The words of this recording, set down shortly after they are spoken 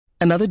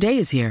Another day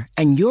is here,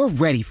 and you're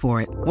ready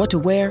for it. What to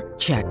wear?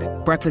 Check.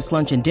 Breakfast,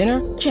 lunch, and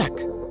dinner? Check.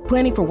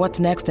 Planning for what's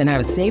next and how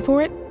to save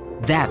for it?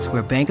 That's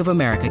where Bank of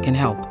America can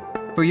help.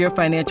 For your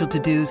financial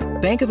to-dos,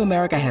 Bank of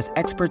America has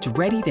experts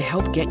ready to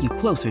help get you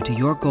closer to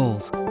your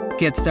goals.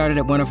 Get started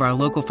at one of our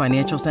local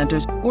financial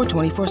centers or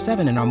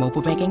 24/7 in our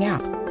mobile banking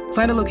app.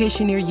 Find a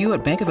location near you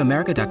at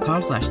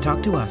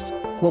bankofamerica.com/talktous.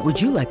 What would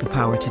you like the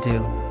power to do?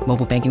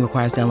 Mobile banking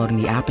requires downloading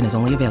the app and is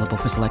only available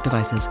for select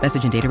devices.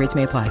 Message and data rates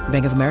may apply.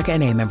 Bank of America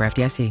N.A., member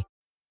FDIC.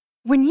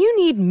 When you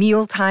need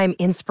mealtime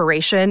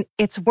inspiration,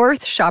 it's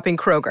worth shopping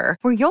Kroger,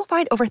 where you'll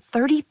find over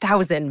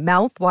 30,000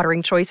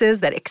 mouth-watering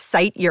choices that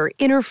excite your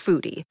inner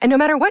foodie. And no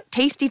matter what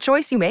tasty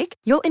choice you make,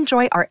 you'll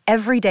enjoy our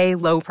everyday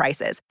low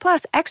prices,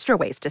 plus extra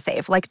ways to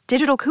save, like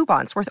digital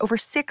coupons worth over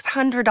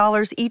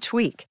 $600 each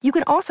week. You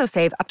can also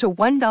save up to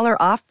 $1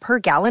 off per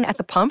gallon at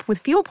the pump with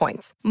fuel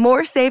points.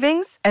 More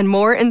savings and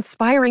more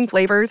inspiring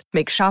flavors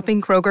make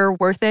shopping Kroger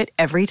worth it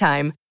every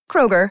time.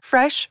 Kroger,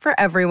 fresh for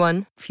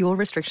everyone. Fuel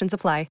restrictions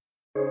apply.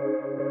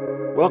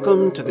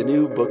 Welcome to the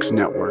New Books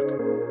Network.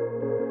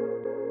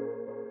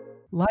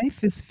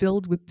 Life is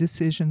filled with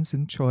decisions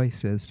and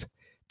choices: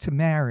 to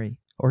marry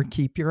or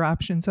keep your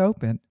options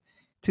open,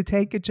 to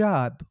take a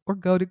job or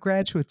go to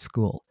graduate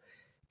school,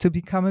 to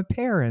become a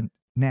parent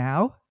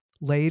now,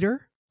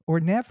 later, or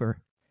never.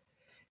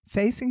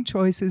 Facing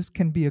choices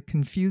can be a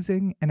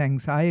confusing and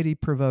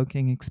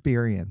anxiety-provoking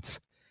experience.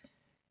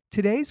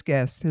 Today's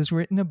guest has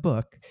written a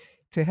book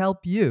to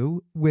help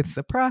you with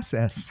the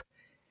process.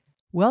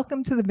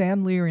 Welcome to the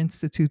Van Leer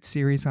Institute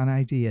series on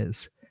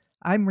ideas.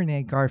 I'm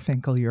Renee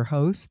Garfinkel, your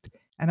host,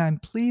 and I'm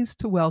pleased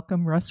to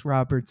welcome Russ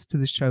Roberts to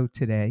the show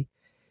today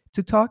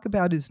to talk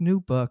about his new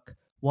book,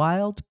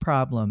 Wild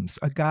Problems,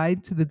 A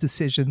Guide to the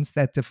Decisions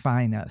That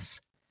Define Us.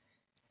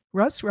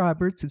 Russ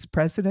Roberts is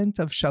president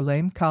of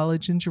Shalem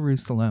College in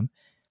Jerusalem,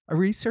 a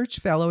research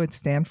fellow at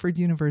Stanford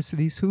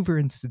University's Hoover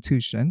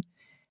Institution,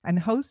 and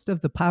host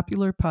of the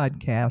popular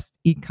podcast,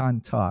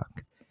 Econ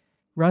Talk.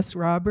 Russ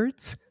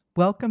Roberts,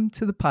 welcome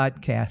to the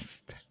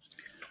podcast.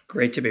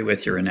 Great to be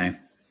with you, Renee.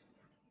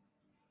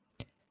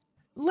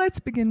 Let's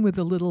begin with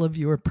a little of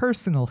your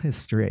personal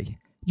history.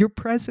 You're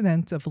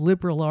president of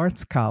Liberal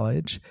Arts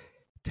College.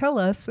 Tell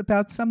us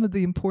about some of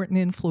the important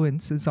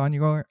influences on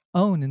your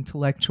own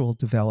intellectual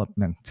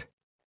development.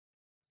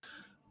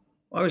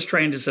 Well, I was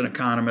trained as an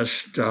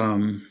economist.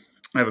 I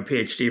have a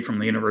PhD from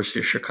the University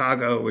of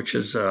Chicago, which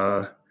is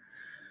a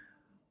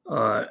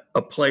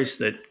place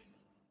that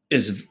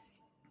is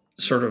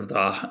sort of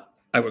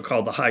I would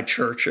call the high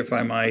church, if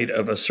I might,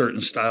 of a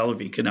certain style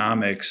of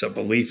economics, a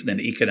belief that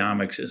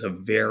economics is a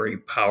very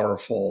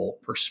powerful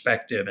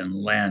perspective and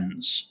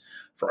lens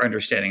for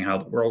understanding how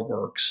the world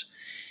works.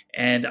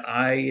 And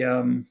I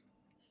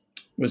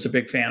was a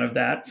big fan of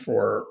that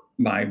for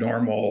my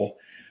normal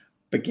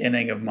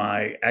beginning of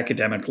my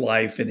academic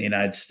life in the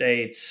United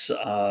States.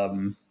 I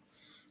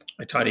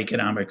taught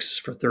economics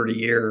for 30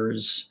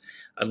 years.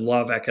 I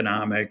love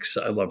economics.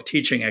 I love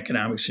teaching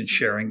economics and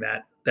sharing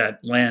that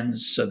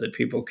lens so that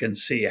people can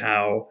see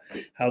how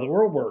the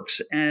world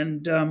works.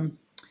 And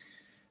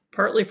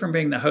partly from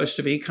being the host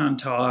of Econ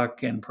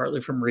Talk and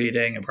partly from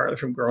reading and partly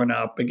from growing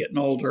up and getting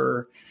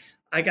older,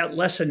 I got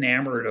less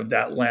enamored of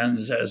that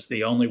lens as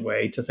the only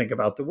way to think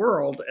about the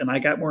world. And I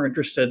got more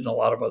interested in a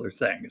lot of other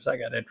things. I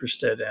got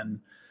interested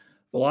in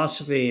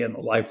philosophy and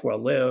the life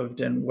well lived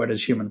and what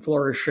is human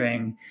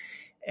flourishing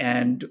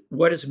and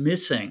what is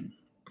missing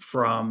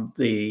from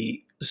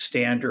the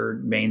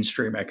standard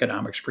mainstream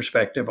economics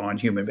perspective on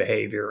human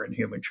behavior and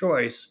human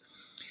choice.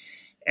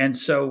 And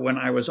so when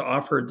I was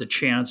offered the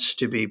chance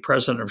to be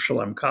president of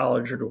Shalem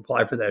College or to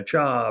apply for that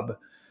job,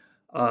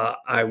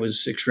 I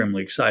was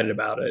extremely excited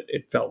about it.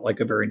 It felt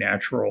like a very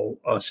natural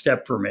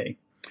step for me.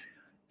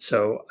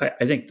 So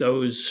I think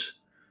that's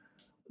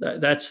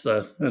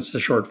the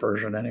short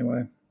version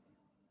anyway.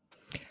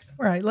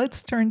 All right,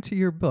 let's turn to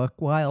your book,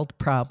 Wild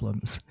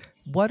Problems.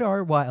 What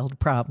are wild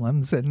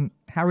problems and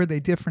how are they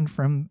different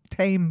from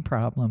tame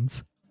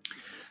problems?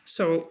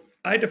 So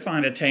I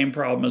define a tame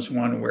problem as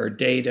one where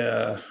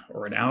data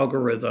or an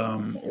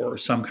algorithm or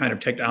some kind of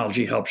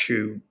technology helps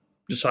you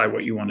decide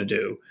what you want to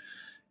do.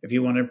 If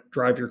you want to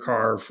drive your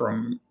car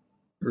from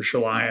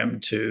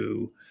Yerushalayim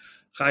to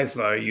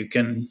Haifa, you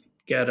can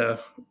get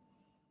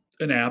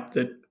an app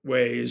that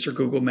Waze or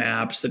Google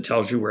Maps that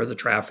tells you where the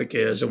traffic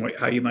is and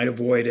how you might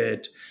avoid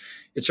it.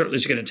 It certainly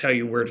is going to tell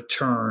you where to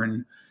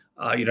turn.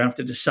 You don't have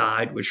to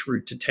decide which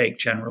route to take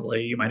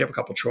generally. You might have a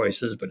couple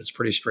choices, but it's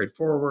pretty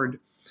straightforward.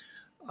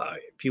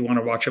 If you want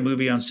to watch a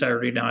movie on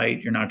Saturday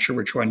night, you're not sure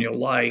which one you'll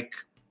like.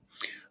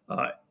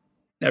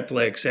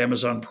 Netflix,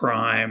 Amazon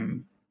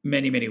Prime,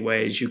 many, many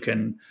ways you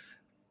can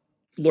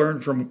learn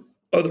from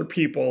other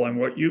people and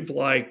what you've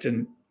liked,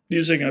 and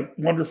using a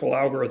wonderful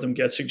algorithm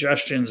get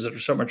suggestions that are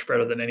so much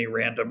better than any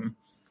random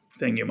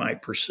thing you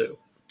might pursue.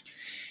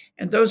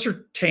 And those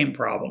are tame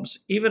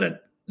problems. Even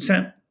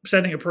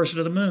sending a person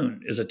to the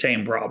moon is a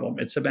tame problem.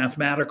 It's a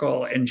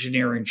mathematical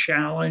engineering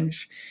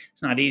challenge.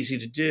 It's not easy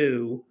to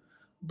do,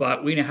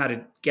 but we know how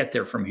to get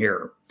there from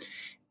here.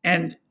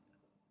 And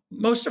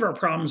most of our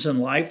problems in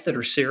life that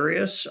are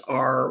serious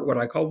are what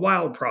I call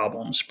wild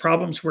problems,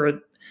 problems where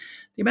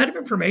the amount of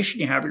information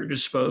you have at your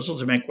disposal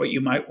to make what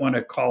you might want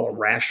to call a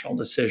rational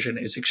decision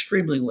is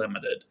extremely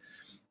limited.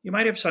 You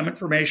might have some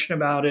information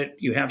about it.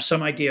 You have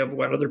some idea of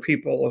what other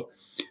people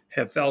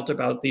have felt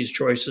about these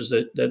choices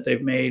that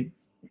they've made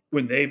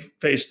when they've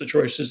faced the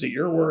choices that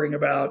you're worrying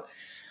about,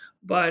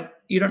 but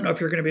you don't know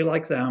if you're going to be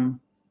like them.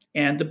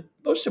 And the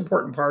most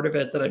important part of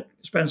it that I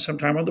spend some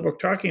time on the book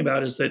talking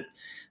about is that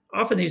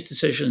often these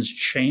decisions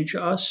change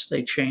us.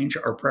 They change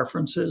our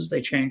preferences.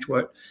 They change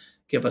what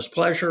give us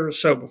pleasure.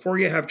 So before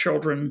you have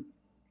children,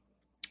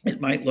 it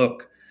might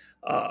look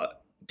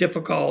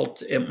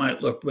difficult. It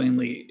might look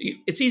mainly,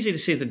 it's easy to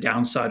see the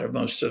downside of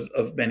most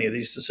of many of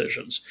these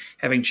decisions,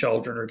 having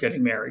children or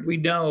getting married. We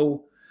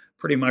know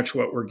pretty much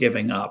what we're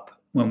giving up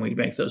when we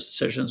make those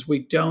decisions. We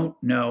don't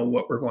know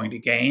what we're going to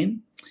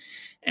gain.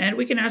 And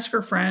we can ask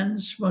our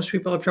friends. Most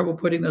people have trouble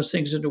putting those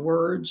things into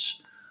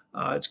words.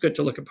 It's good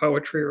to look at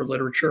poetry or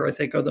literature, I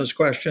think, on those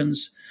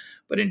questions.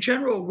 But in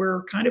general,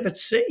 we're kind of at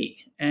sea.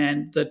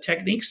 And the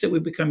techniques that we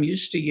become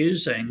used to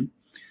using,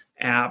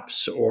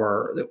 apps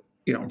or,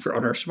 for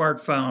on our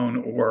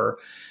smartphone or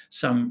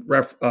some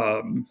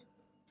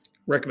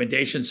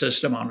recommendation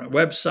system on a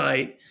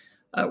website,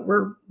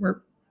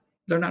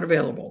 they're not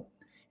available.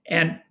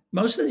 And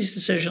most of these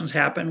decisions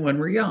happen when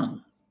we're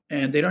young,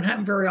 and they don't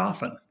happen very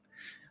often.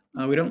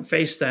 We don't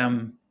face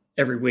them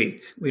every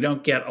week. We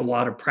don't get a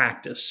lot of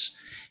practice.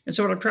 And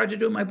so what I've tried to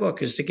do in my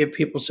book is to give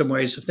people some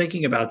ways of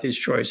thinking about these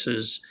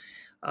choices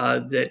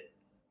that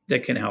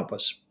can help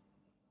us.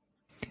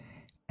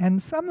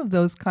 And some of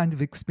those kind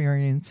of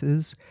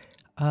experiences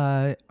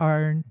are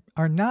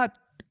not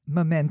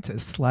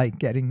momentous, like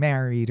getting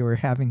married or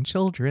having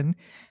children,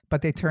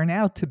 but they turn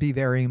out to be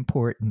very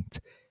important.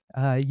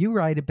 You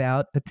write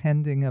about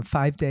attending a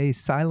 5-day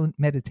silent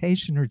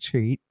meditation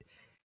retreat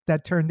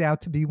that turned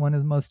out to be one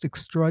of the most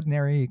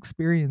extraordinary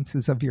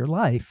experiences of your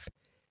life.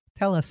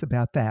 Tell us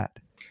about that.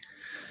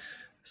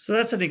 So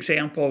that's an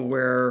example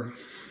where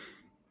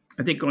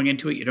I think going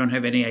into it, you don't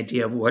have any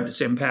idea of what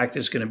its impact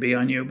is going to be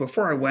on you.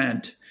 Before I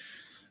went,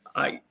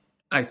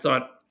 I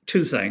thought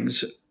two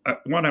things.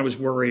 One, I was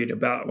worried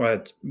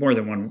about, more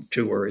than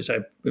two worries,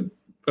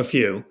 a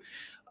few.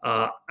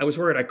 I was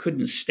worried I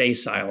couldn't stay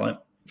silent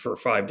for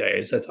 5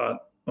 days. I thought,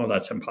 oh,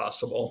 that's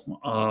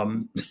impossible.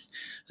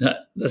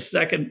 The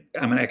second,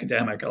 I'm an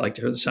academic. I like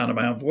to hear the sound of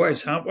my own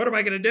voice. What am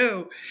I going to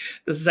do?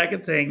 The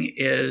second thing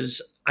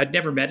is I'd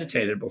never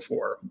meditated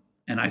before.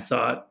 And I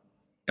thought,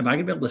 am I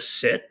going to be able to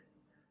sit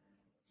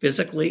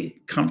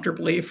physically,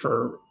 comfortably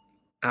for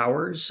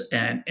hours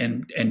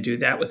and do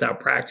that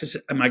without practice?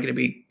 Am I going to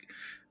be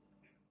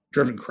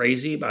driven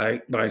crazy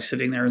by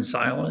sitting there in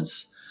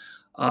silence?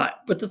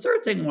 But the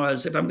third thing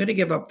was, if I'm going to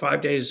give up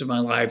 5 days of my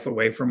life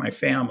away from my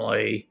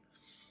family,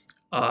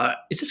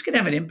 is this going to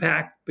have an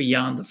impact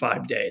beyond the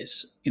 5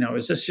 days?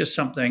 Is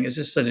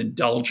this an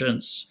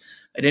indulgence,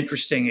 an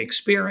interesting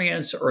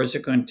experience, or is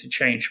it going to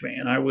change me?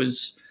 And I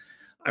was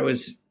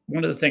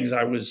one of the things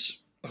I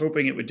was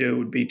hoping it would do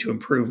would be to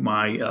improve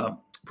my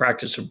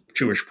practice of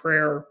Jewish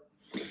prayer.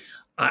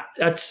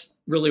 That's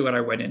really what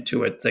I went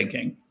into it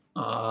thinking.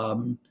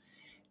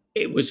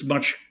 It was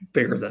much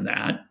bigger than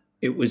that.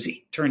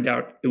 Turned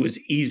out it was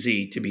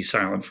easy to be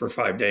silent for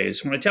 5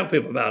 days. When I tell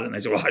people about it, and they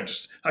say, well,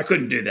 I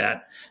couldn't do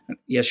that.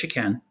 Yes, you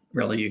can.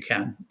 Really, you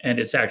can. And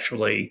it's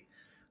actually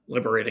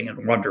liberating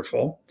and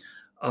wonderful.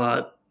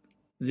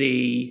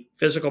 The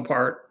physical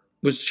part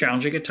was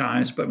challenging at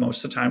times, but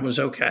most of the time was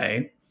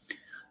okay.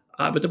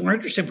 But the more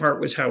interesting part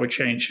was how it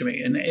changed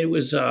me. And it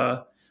was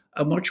a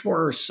much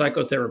more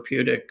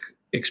psychotherapeutic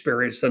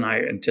experience than I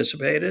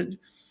anticipated.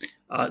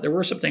 There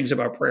were some things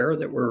about prayer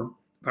that were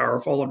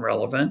powerful and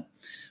relevant,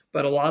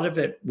 but a lot of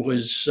it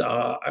was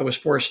I was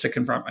forced to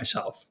confront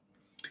myself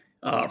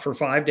for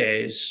 5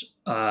 days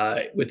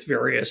with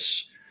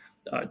various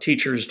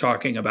teachers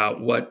talking about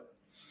what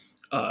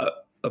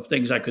of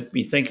things I could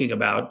be thinking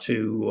about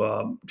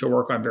to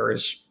work on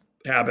various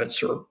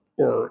habits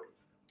or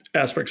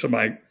aspects of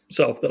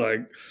myself that I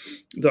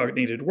thought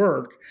needed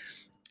work.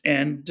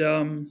 And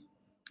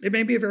it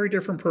made me a very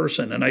different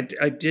person. And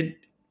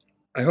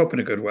I hope in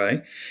a good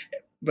way.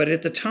 But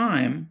at the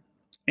time,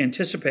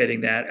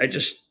 anticipating that, I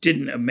just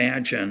didn't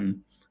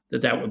imagine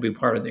that would be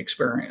part of the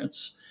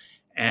experience.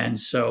 And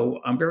so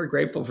I'm very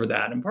grateful for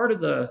that. And part of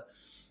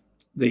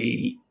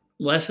the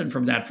lesson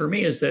from that for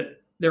me is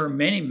that there are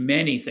many,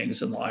 many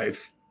things in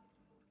life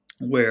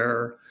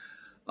where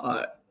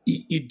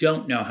you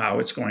don't know how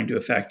it's going to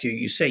affect you.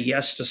 You say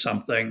yes to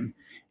something,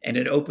 and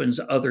it opens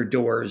other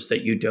doors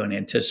that you don't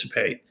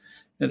anticipate.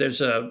 Now, there's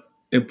an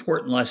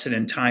important lesson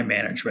in time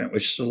management,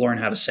 which is to learn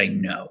how to say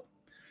no.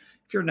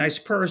 If you're a nice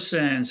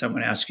person,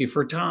 someone asks you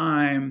for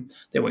time,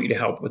 they want you to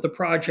help with a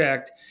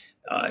project,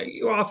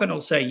 you often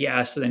will say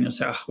yes, and then you'll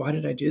say, oh, why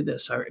did I do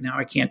this? Now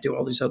I can't do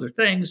all these other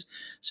things.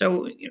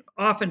 So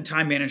often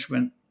time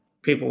management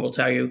people will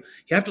tell you,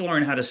 you have to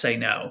learn how to say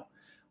no.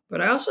 But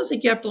I also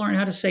think you have to learn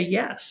how to say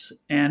yes.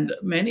 And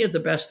many of the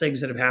best things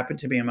that have happened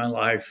to me in my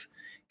life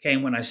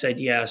came when I said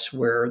yes,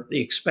 where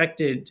the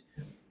expected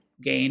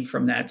gained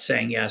from that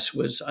saying yes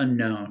was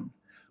unknown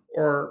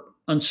or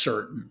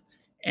uncertain.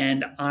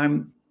 And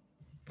I'm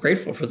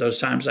grateful for those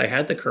times I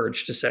had the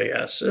courage to say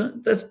yes.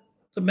 The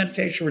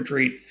meditation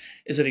retreat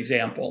is an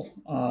example.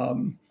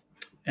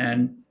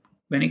 And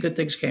many good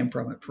things came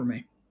from it for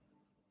me.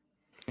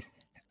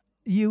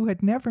 You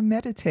had never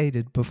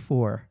meditated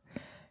before.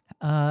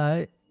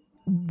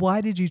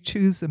 Why did you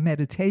choose a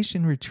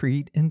meditation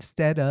retreat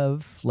instead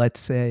of,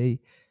 let's say,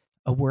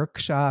 a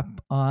workshop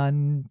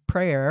on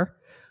prayer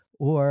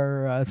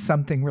or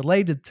something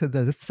related to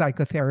the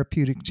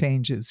psychotherapeutic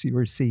changes you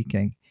were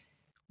seeking?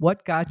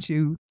 What got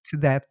you to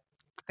that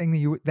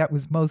thing that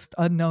was most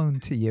unknown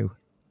to you?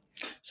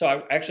 So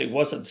I actually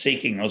wasn't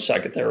seeking those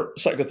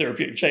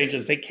psychotherapeutic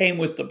changes. They came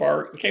with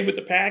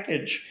the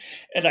package,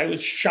 and I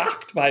was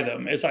shocked by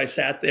them as I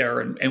sat there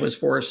and was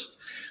forced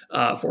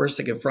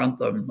to confront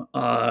them.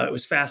 It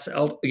was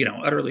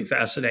utterly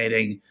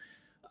fascinating.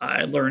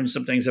 I learned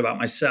some things about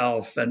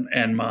myself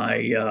and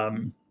my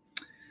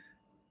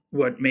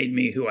what made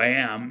me who I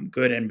am,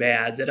 good and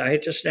bad, that I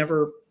had just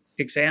never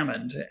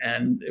examined,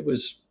 and it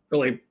was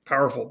really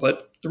powerful.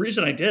 But the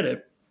reason I did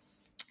it,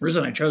 the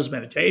reason I chose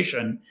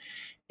meditation,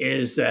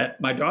 is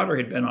that my daughter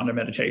had been on a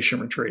meditation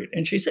retreat,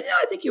 and she said,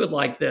 I think you would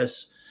like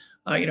this.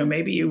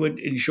 Maybe you would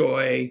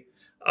enjoy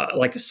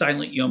like a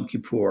silent Yom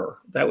Kippur.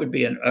 That would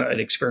be an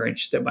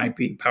experience that might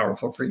be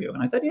powerful for you.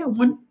 And I thought,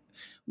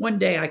 one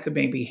day I could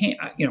maybe,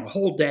 a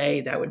whole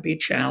day, that would be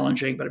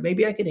challenging, but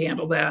maybe I could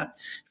handle that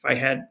if I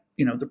had,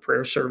 the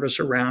prayer service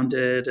around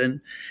it.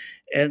 And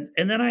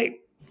then I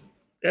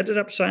ended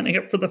up signing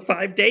up for the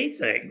 5-day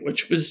thing,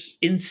 which was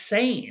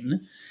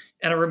insane.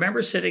 And I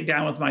remember sitting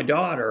down with my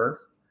daughter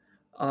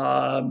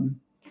a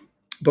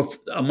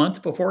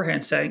month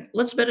beforehand saying,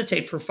 let's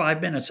meditate for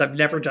 5 minutes. I've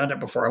never done it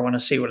before. I want to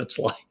see what it's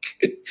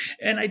like.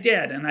 And I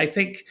did. And I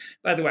think,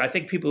 by the way,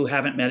 people who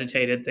haven't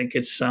meditated think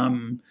it's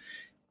some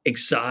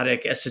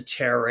exotic,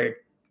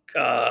 esoteric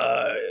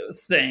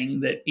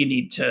thing that you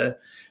need to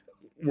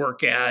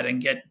work at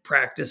and get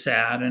practice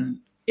at. And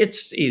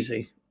it's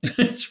easy.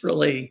 It's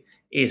really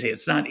easy.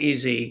 It's not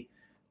easy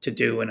to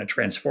do in a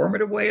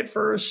transformative way at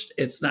first.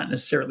 It's not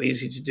necessarily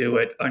easy to do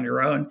it on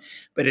your own,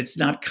 but it's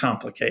not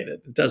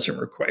complicated. It doesn't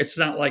require, it's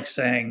not like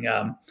saying,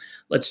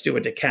 let's do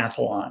a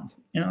decathlon.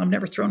 I've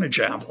never thrown a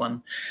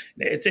javelin.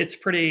 It's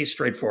pretty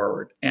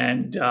straightforward.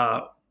 And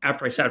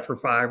after I sat for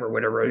 5 or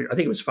whatever, I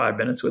think it was 5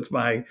 minutes with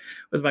my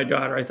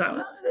daughter, I thought,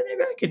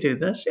 maybe I could do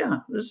this. Yeah,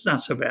 this is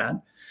not so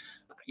bad.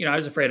 I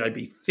was afraid I'd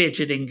be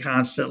fidgeting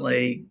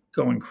constantly,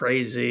 going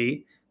crazy.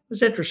 It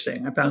was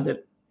interesting. I found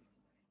it,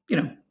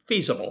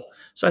 feasible.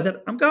 So I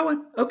thought, I'm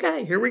going.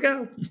 Okay, here we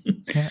go.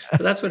 So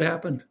that's what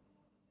happened.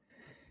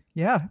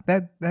 Yeah,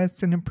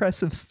 that's an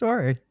impressive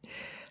story.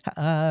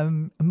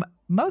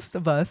 Most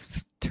of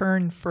us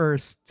turn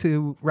first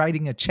to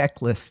writing a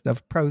checklist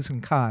of pros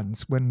and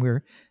cons when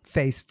we're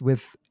faced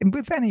with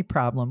any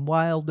problem,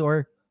 wild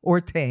or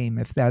tame,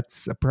 if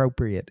that's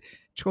appropriate,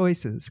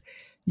 choices.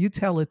 You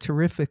tell a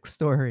terrific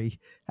story.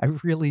 I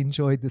really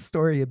enjoyed the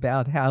story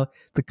about how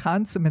the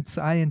consummate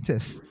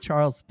scientist,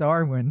 Charles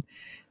Darwin,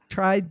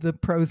 tried the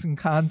pros and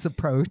cons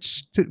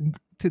approach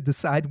to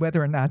decide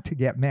whether or not to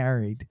get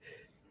married.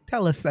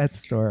 Tell us that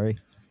story.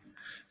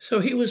 So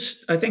he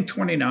was, I think,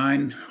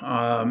 29.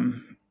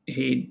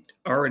 He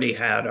already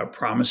had a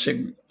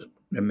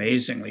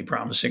amazingly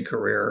promising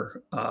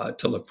career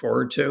to look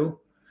forward to.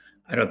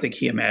 I don't think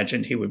he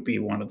imagined he would be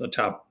one of the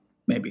top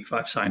maybe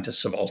 5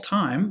 scientists of all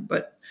time,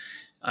 but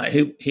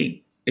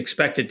he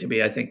expected to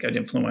be, I think, an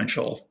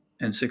influential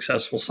and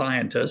successful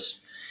scientist.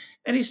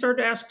 And he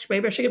started to ask,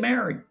 maybe I should get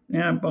married.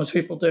 Yeah, most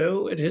people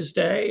do at his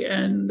day.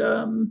 And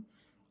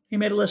he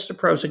made a list of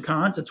pros and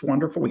cons. It's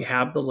wonderful. We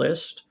have the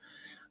list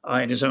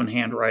in his own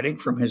handwriting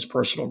from his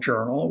personal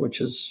journal,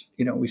 which is,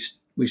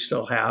 we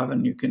still have,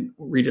 and you can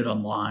read it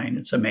online.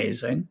 It's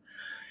amazing.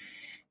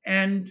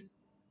 And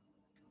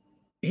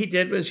he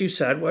did, as you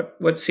said,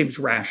 what seems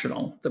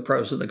rational, the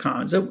pros and the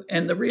cons.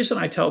 And the reason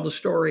I tell the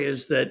story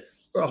is that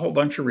a whole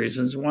bunch of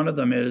reasons. One of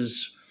them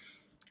is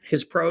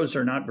his pros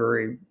are not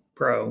very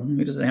pro.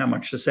 He doesn't have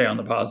much to say on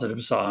the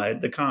positive side.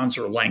 The cons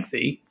are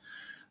lengthy.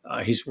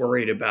 He's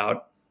worried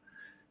about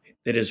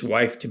that his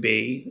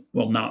wife-to-be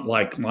will not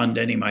like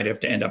London. He might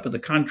have to end up in the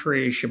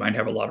country. She might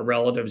have a lot of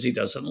relatives he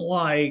doesn't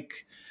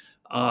like.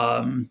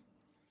 And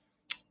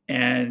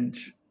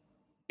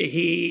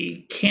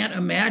he can't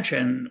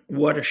imagine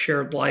what a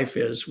shared life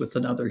is with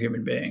another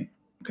human being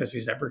because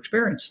he's never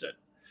experienced it.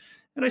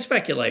 And I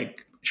speculate,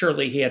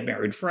 surely he had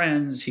married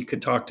friends. He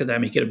could talk to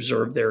them. He could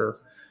observe their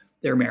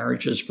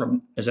marriages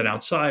as an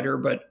outsider.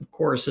 But of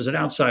course, as an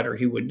outsider,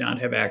 he would not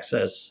have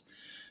access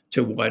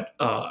to what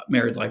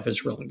married life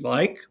is really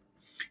like.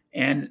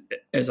 And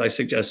as I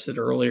suggested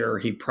earlier,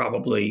 he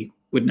probably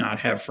would not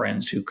have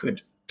friends who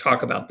could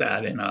talk about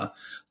that in a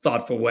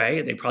thoughtful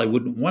way. They probably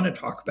wouldn't want to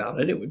talk about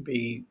it. It would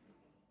be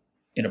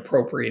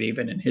inappropriate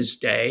even in his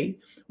day.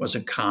 It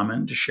wasn't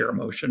common to share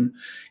emotion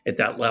at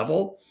that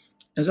level.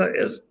 As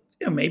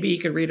maybe he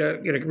could read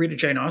a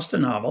Jane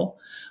Austen novel,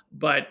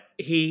 but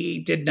he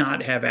did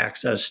not have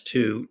access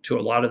to a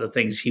lot of the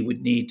things he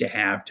would need to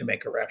have to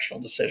make a rational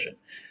decision.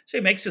 So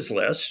he makes his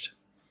list.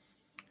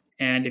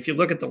 And if you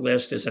look at the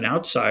list as an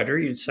outsider,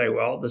 you'd say,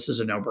 well, this is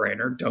a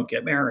no-brainer. Don't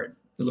get married.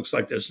 It looks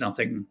like there's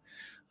nothing,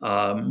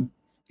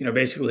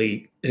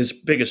 basically his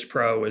biggest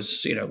pro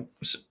is, the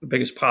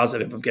biggest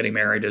positive of getting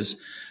married is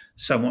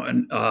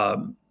someone,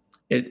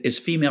 is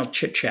female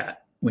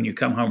chit-chat when you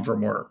come home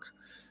from work.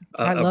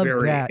 I love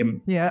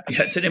that. Yeah,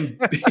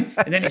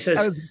 and then he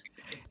says,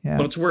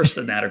 well, it's worse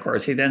than that, of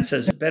course. He then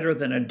says, better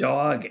than a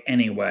dog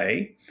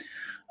anyway.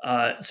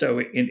 So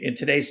in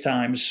today's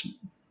times,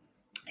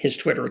 his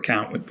Twitter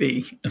account would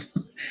be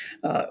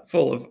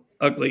full of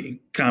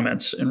ugly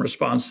comments in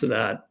response to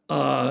that.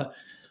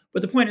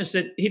 But the point is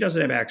that he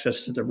doesn't have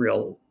access to the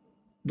real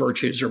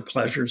virtues or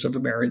pleasures of a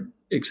married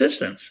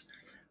existence.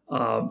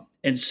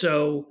 And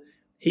so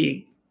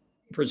he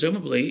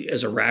presumably,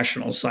 as a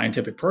rational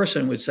scientific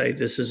person, would say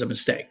this is a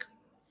mistake.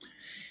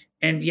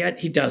 And yet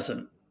he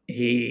doesn't.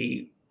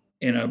 He,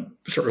 in a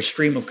sort of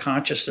stream of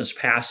consciousness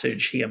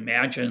passage, he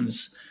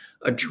imagines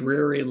a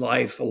dreary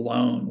life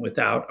alone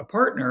without a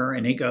partner.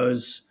 And he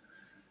goes,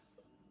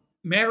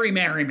 marry,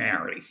 marry,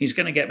 marry. He's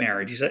going to get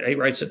married. He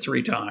writes it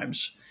 3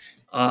 times.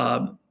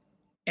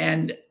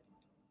 And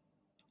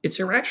it's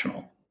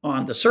irrational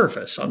on the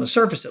surface. On the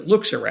surface, it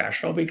looks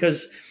irrational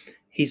because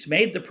he's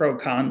made the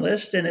pro-con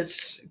list, and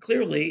it's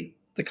clearly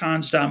the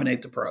cons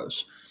dominate the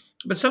pros.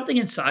 But something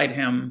inside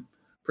him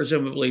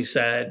presumably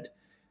said,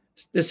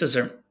 this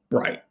isn't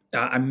right.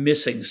 I'm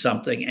missing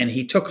something. And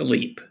he took a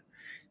leap.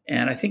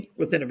 And I think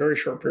within a very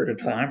short period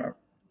of time,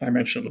 I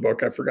mentioned in the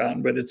book, I've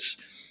forgotten, but it's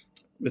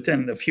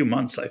within a few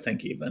months, I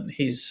think even,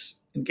 he's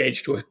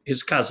engaged to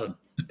his cousin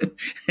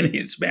and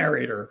he's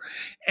married her.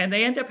 And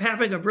they end up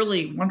having a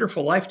really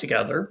wonderful life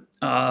together.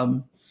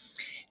 And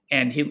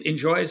he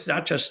enjoys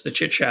not just the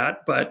chit chat,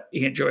 but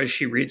he enjoys,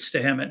 she reads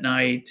to him at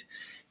night.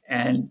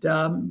 And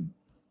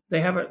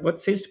they have what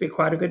seems to be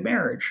quite a good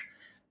marriage.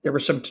 There were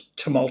some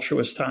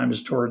tumultuous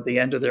times toward the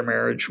end of their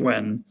marriage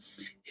when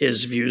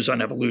his views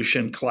on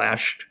evolution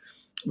clashed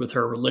with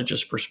her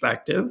religious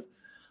perspective.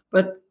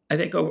 But I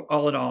think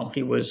all in all,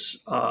 he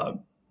was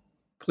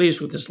pleased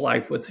with his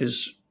life with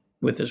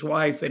his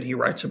wife, and he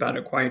writes about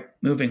it quite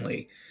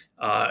movingly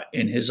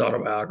in his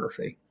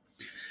autobiography.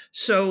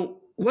 So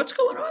what's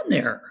going on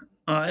there?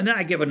 And then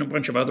I give a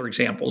bunch of other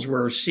examples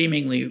where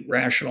seemingly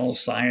rational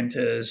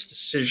scientists,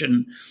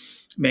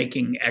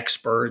 decision-making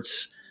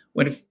experts,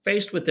 when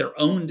faced with their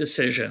own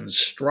decisions,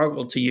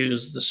 struggle to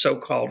use the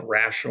so-called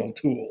rational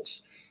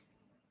tools.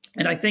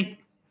 And I think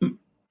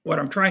what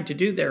I'm trying to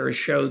do there is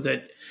show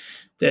that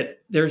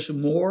there's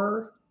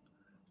more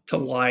to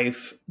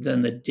life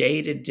than the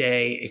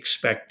day-to-day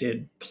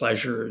expected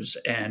pleasures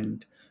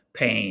and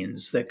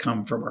pains that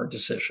come from our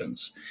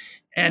decisions.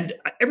 And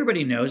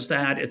everybody knows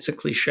that. It's a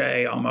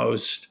cliche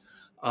almost.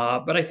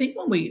 But I think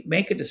when we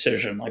make a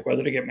decision, like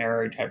whether to get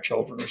married, have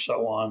children, or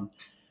so on,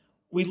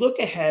 we look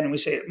ahead and we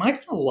say, am I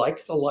going to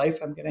like the life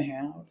I'm going to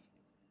have?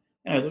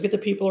 And I look at the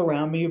people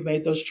around me who've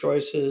made those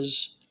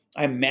choices.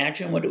 I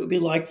imagine what it would be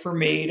like for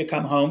me to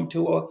come home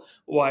to a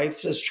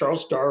wife, as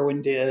Charles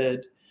Darwin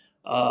did,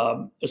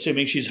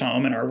 assuming she's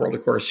home. In our world,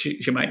 of course,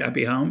 she might not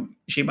be home.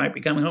 She might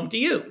be coming home to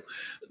you,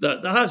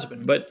 the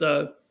husband. But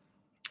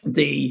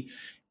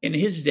in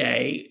his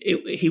day,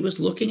 he was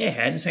looking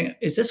ahead and saying,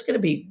 is this going to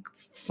be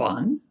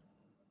fun,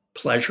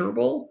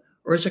 pleasurable?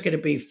 Or is it going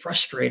to be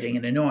frustrating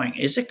and annoying?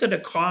 Is it going to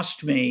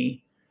cost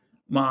me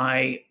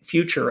my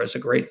future as a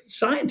great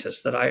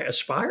scientist that I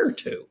aspire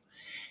to?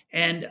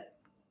 And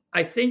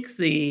I think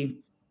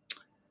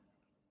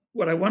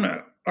what I want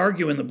to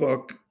argue in the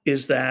book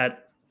is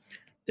that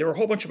there are a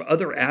whole bunch of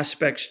other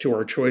aspects to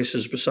our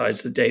choices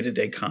besides the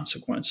day-to-day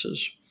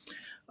consequences.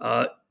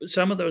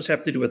 Some of those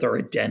have to do with our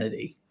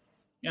identity.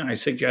 And I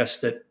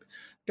suggest that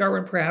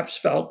Darwin perhaps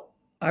felt,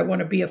 I want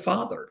to be a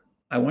father.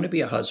 I want to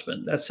be a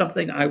husband. That's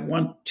something I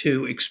want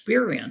to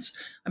experience.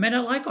 I may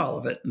not like all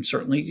of it, and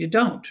certainly you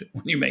don't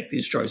when you make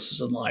these choices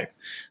in life.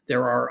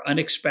 There are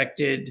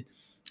unexpected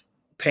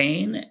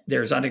pain.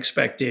 There's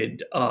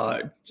unexpected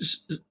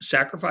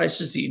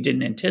sacrifices that you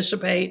didn't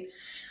anticipate.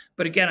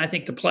 But again, I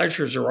think the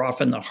pleasures are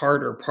often the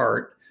harder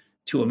part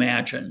to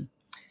imagine.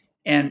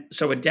 And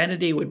so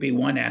identity would be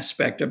one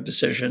aspect of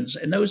decisions.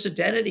 And those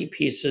identity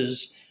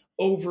pieces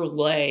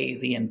overlay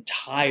the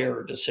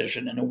entire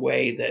decision in a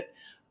way that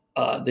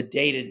the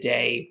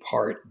day-to-day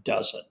part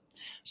doesn't.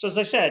 So as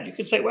I said, you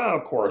could say, well,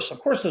 of course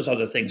those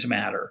other things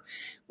matter.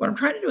 What I'm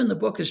trying to do in the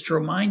book is to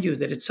remind you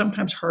that it's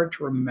sometimes hard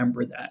to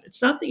remember that.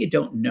 It's not that you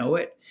don't know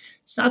it.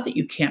 It's not that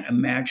you can't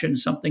imagine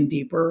something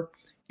deeper.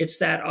 It's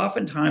that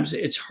oftentimes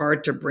it's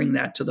hard to bring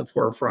that to the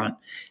forefront.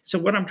 So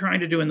what I'm trying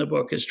to do in the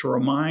book is to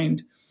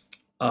remind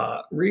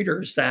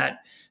readers that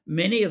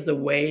many of the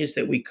ways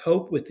that we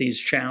cope with these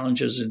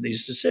challenges and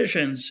these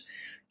decisions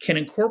can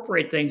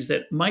incorporate things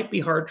that might be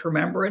hard to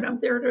remember. And I'm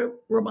there to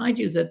remind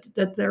you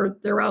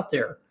that they're out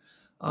there.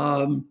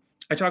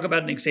 I talk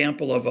about an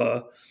example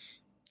of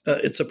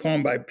it's a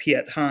poem by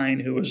Piet Hein,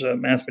 who was a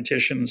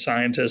mathematician and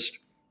scientist,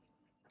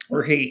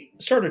 where he,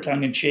 sort of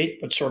tongue-in-cheek,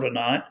 but sort of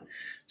not,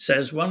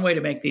 says one way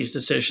to make these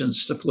decisions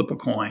is to flip a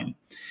coin.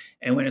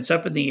 And when it's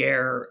up in the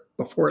air,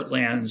 before it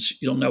lands,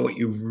 you'll know what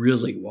you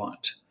really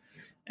want.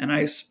 And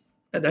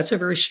that's a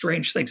very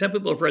strange thing. Some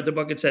people have read the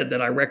book and said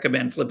that I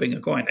recommend flipping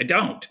a coin. I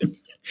don't.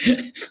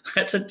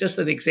 That's just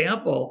an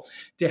example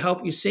to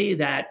help you see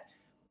that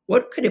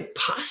what could it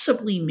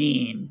possibly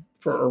mean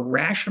for a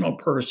rational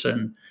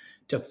person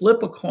to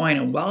flip a coin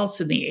and while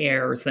it's in the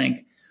air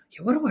think,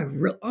 yeah, what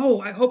do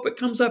I hope it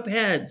comes up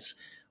heads.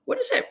 What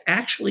does that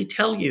actually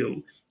tell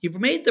you? You've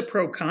made the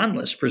pro-con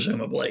list,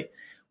 presumably.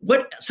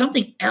 What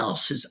something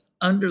else is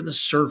under the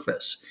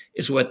surface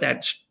is what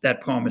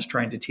that poem is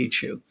trying to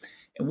teach you.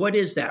 And what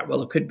is that?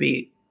 Well, it could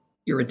be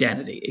your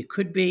identity. It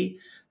could be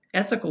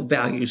ethical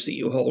values that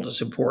you hold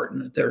as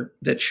important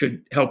that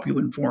should help you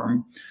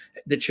inform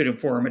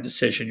a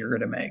decision you're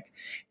going to make.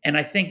 And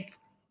I think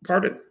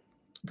part of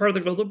the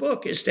goal of the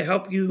book is to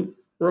help you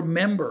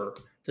remember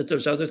that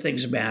those other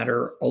things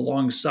matter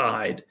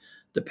alongside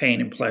the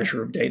pain and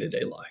pleasure of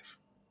day-to-day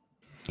life.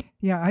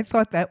 Yeah, I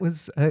thought that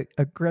was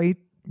a great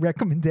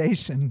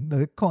recommendation,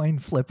 the coin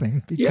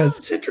flipping, because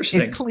it's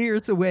interesting. It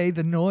clears away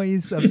the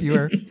noise of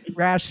your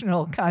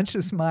rational,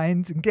 conscious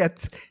mind and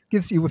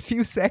gives you a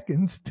few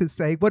seconds to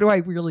say, what do I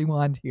really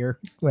want here?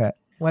 What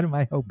am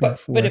I hoping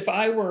for? But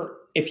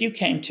if you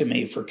came to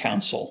me for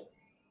counsel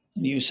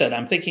and you said,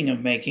 I'm thinking of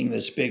making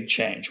this big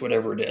change,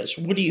 whatever it is,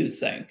 what do you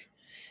think?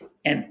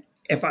 And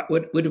if I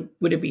would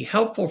it be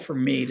helpful for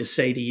me to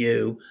say to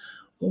you,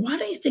 well, why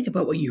don't you think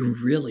about what you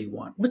really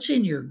want? What's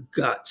in your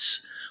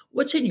guts?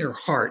 What's in your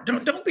heart?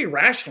 Don't be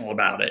rational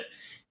about it.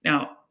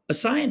 Now, a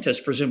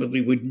scientist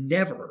presumably would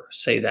never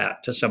say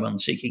that to someone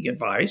seeking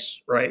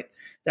advice, right?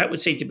 That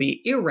would seem to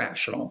be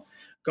irrational.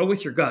 Go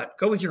with your gut.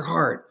 Go with your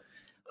heart.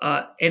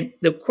 And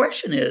the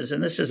question is,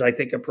 and this is, I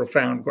think, a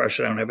profound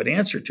question I don't have an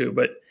answer to,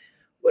 but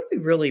what do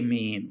we really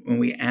mean when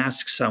we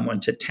ask someone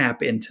to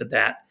tap into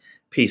that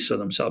piece of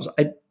themselves?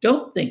 I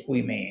don't think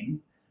we mean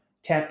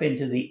tap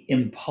into the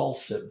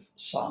impulsive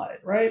side,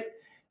 right?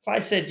 If I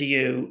said to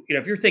you,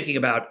 if you're thinking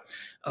about,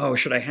 oh,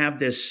 should I have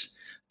this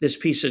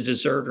piece of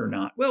dessert or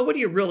not? Well, what do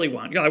you really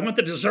want? I want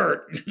the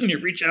dessert. And you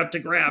reach out to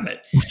grab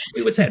it.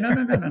 We would say,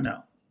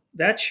 no.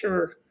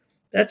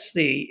 That's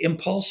the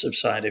impulsive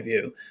side of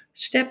you.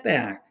 Step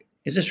back.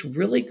 Is this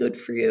really good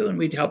for you? And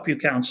we'd help you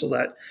counsel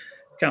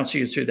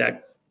you through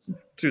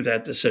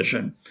that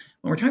decision.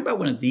 When we're talking about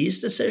one of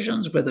these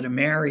decisions, whether to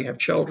marry, have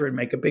children,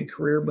 make a big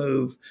career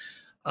move,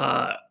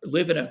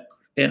 live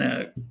in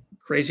a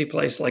crazy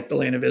place like the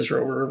land of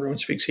Israel where everyone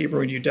speaks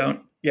Hebrew and you don't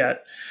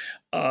yet,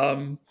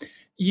 would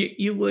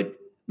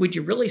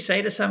you really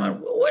say to someone,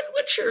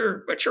 what's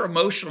your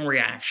emotional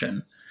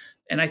reaction?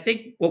 And I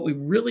think what we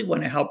really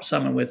want to help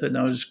someone with in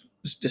those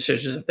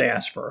decisions, if they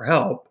ask for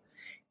help,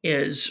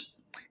 is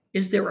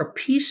there a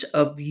piece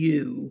of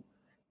you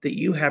that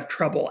you have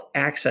trouble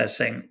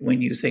accessing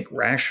when you think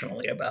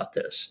rationally about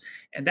this?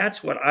 And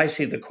that's what I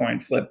see the coin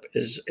flip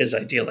is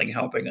ideally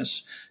helping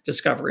us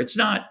discover. It's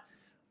not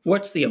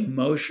what's the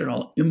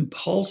emotional,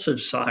 impulsive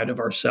side of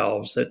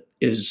ourselves that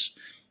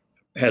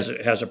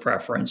has a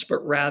preference,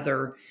 but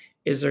rather,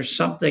 is there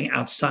something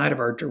outside of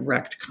our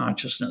direct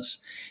consciousness?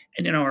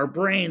 And, our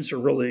brains are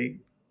really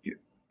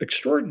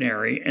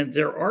extraordinary, and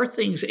there are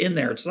things in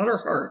there. It's not our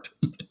heart.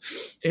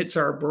 It's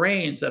our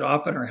brains that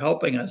often are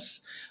helping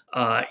us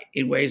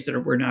in ways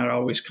that we're not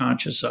always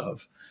conscious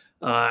of.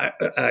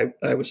 I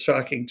was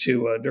talking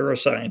to a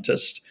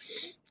neuroscientist,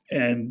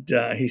 and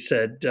he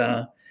said,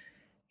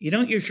 you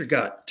don't use your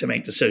gut to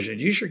make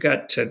decisions. Use your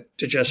gut to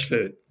digest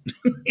food.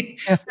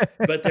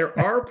 But there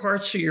are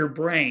parts of your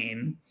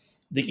brain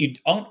that you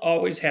don't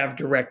always have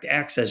direct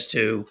access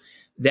to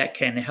that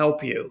can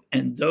help you.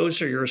 And those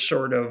are your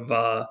sort of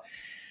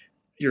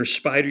your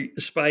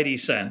spidey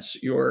sense,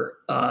 your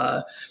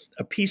a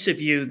piece of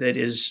you that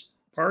is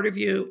part of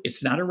you.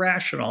 It's not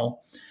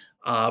irrational,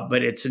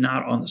 but it's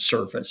not on the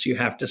surface. You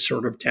have to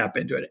sort of tap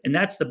into it. And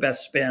that's the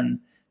best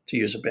spin, to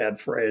use a bad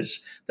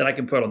phrase, that I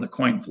can put on the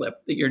coin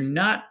flip, that you're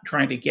not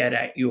trying to get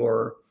at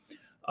your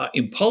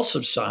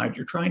impulsive side.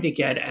 You're trying to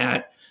get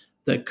at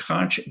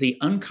the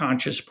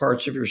unconscious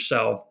parts of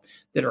yourself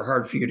that are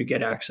hard for you to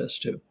get access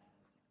to.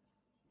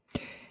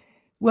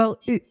 Well,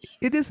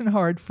 it isn't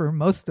hard for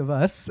most of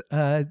us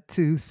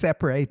to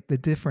separate the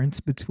difference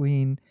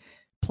between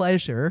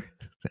pleasure,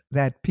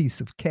 that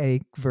piece of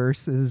cake,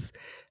 versus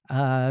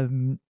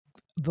the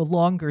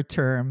longer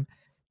term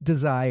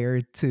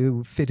desire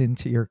to fit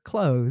into your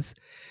clothes.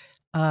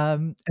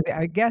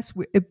 I guess,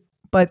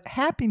 but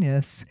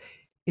happiness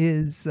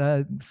is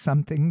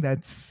something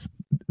that's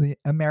the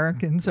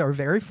Americans are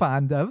very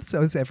fond of,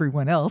 so is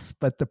everyone else,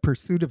 but the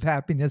pursuit of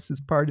happiness is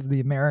part of the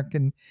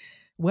American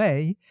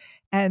way.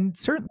 And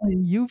certainly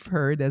you've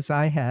heard, as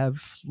I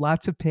have,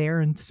 lots of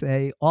parents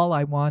say, all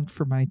I want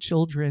for my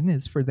children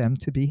is for them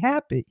to be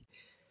happy.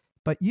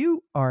 But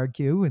you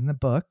argue in the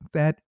book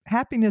that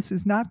happiness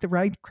is not the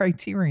right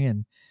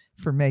criterion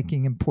for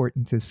making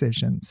important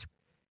decisions.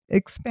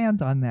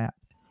 Expand on that.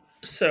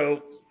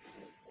 So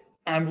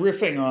I'm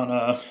riffing on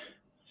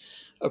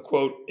a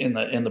quote in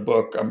the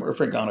book. I'm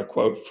riffing on a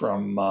quote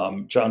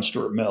from John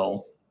Stuart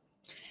Mill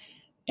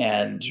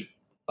and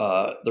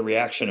the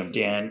reaction of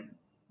Dan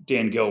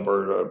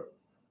Gilbert, a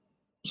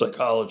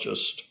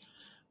psychologist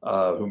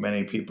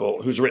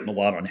who's written a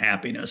lot on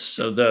happiness.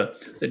 So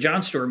the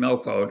John Stuart Mill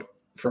quote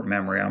from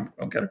memory, I'm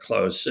going to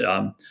close.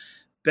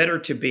 Better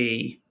to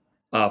be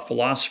a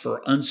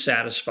philosopher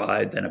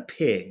unsatisfied than a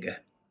pig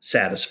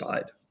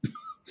satisfied.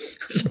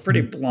 It's a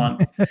pretty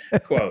blunt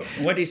quote.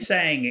 And what he's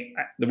saying,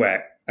 the way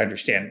I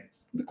understand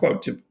the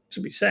quote to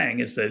be saying,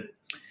 is that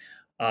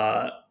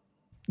there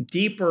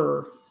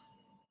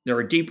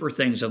are deeper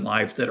things in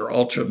life that are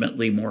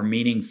ultimately more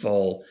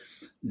meaningful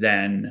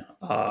than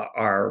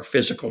our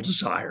physical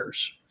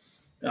desires.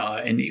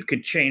 And you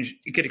could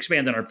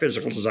expand on our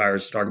physical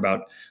desires to talk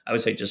about, I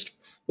would say, just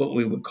what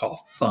we would call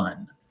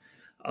fun.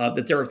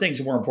 That there are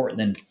things more important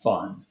than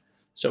fun.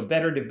 So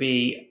better to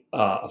be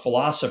a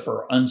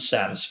philosopher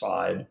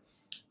unsatisfied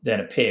than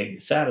a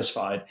pig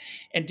satisfied.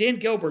 And Dan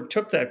Gilbert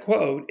took that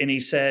quote and he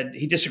said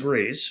he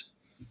disagrees.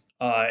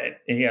 And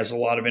he has a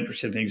lot of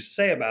interesting things to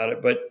say about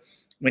it. But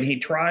when he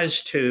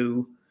tries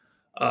to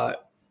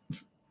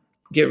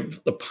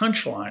give the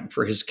punchline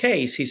for his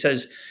case, he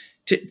says,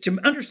 to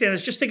understand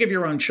this, just think of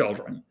your own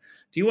children.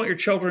 Do you want your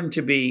children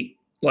to be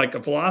like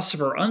a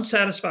philosopher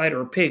unsatisfied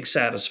or a pig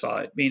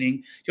satisfied? Meaning,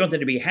 do you want them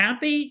to be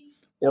happy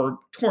or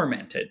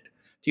tormented?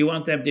 Do you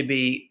want them to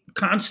be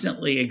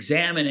constantly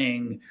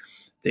examining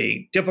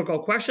the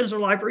difficult questions of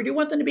life, or do you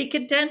want them to be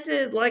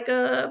contented like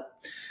a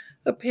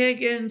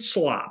pig in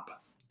slop?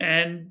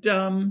 And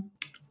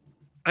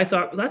I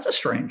thought, well, that's a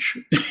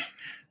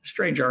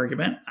strange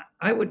argument.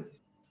 I would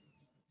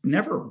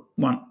never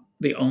want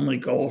the only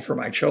goal for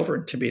my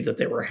children to be that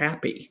they were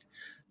happy.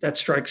 That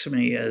strikes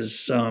me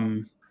as,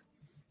 I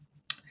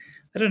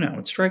don't know,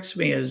 it strikes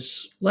me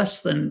as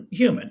less than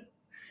human.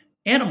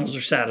 Animals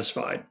are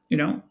satisfied,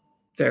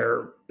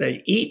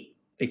 they eat,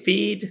 they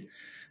feed,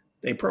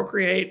 they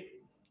procreate,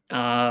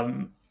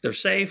 they're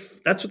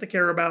safe. That's what they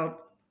care about.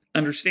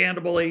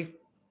 Understandably,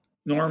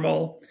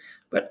 normal.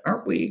 But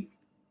don't we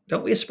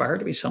aspire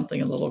to be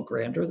something a little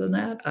grander than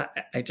that?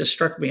 It just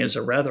struck me as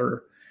a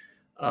rather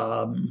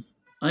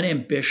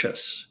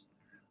unambitious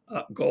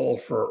goal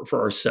for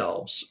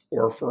ourselves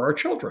or for our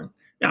children.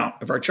 Now,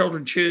 if our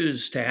children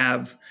choose to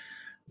have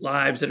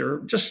lives that are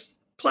just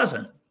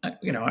pleasant,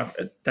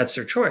 that's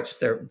their choice.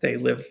 They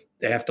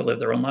have to live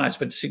their own lives.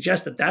 But to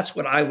suggest that that's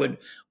what I would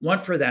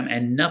want for them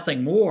and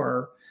nothing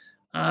more,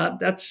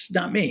 that's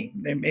not me.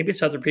 Maybe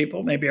it's other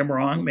people. Maybe I'm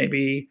wrong.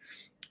 Maybe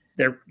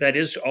that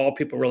is all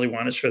people really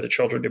want, is for the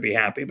children to be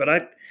happy. But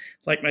I'd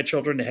like my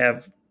children to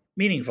have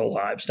meaningful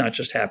lives, not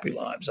just happy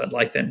lives. I'd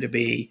like them to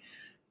be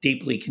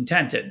deeply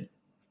contented,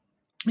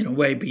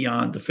 way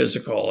beyond the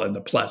physical and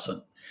the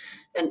pleasant.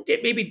 And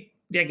maybe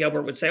Dan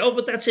Gilbert would say, oh,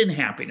 but that's in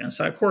happiness.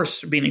 Of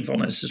course,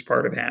 meaningfulness is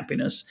part of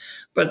happiness.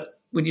 But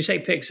when you say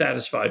pig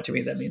satisfied, to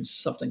me, that means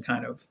something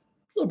kind of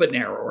a little bit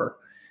narrower.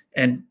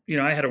 And,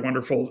 I had a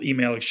wonderful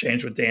email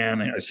exchange with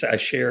Dan. And I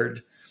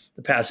shared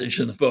the passage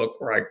in the book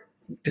where I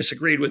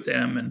disagreed with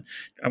him, and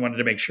I wanted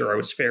to make sure I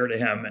was fair to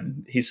him.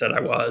 And he said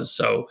I was.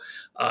 So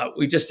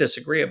we just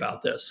disagree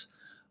about this.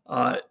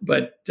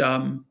 But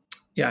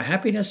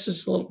happiness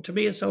is to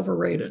me, it's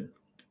overrated.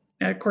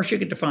 And of course, you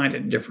can define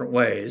it in different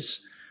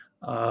ways.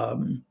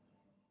 And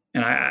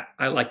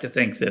I like to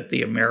think that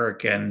the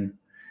American,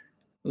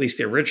 at least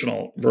the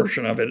original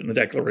version of it in the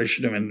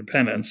Declaration of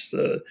Independence,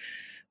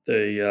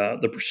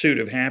 the pursuit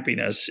of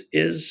happiness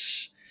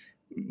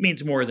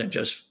means more than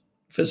just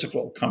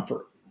physical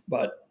comfort.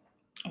 But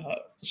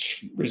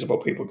reasonable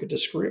people could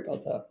disagree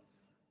about that.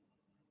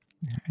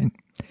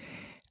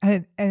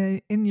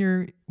 And in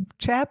your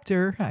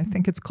chapter, I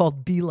think it's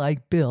called "Be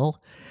Like Bill,"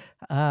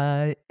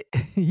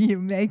 you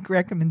make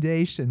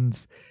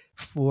recommendations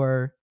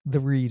for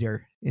the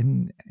reader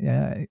in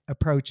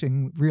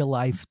approaching real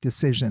life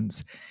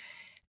decisions.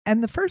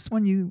 And the first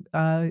one you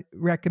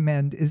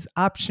recommend is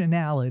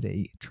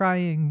optionality,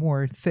 trying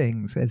more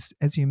things,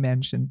 as you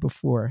mentioned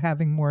before,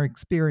 having more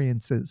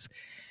experiences.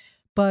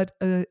 But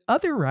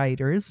other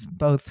writers,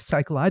 both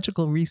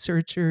psychological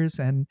researchers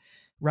and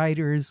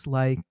writers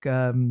like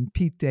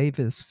Pete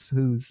Davis,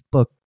 whose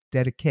book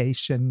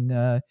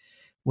Dedication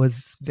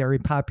was very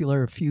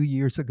popular a few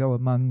years ago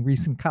among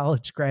recent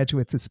college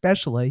graduates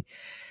especially,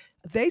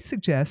 they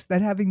suggest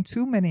that having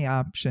too many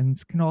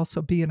options can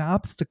also be an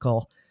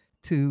obstacle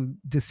to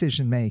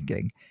decision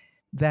making,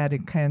 that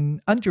it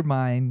can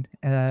undermine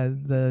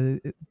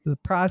the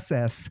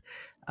process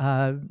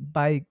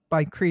by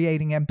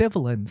creating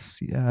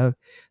ambivalence.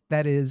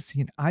 That is,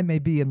 I may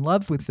be in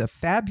love with a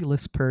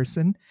fabulous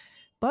person,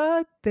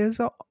 but there's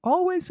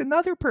always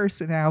another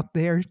person out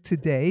there to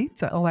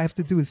date. All I have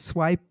to do is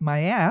swipe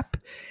my app,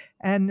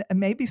 and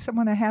maybe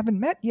someone I haven't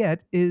met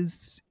yet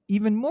is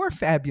even more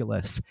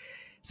fabulous.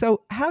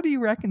 So how do you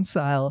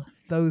reconcile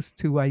those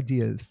two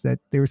ideas, that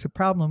there's a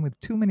problem with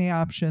too many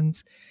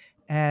options,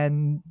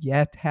 and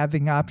yet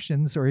having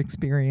options or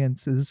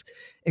experiences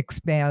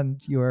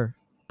expand your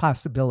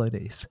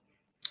possibilities?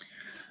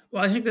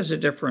 Well, I think there's a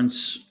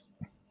difference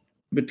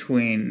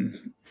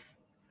between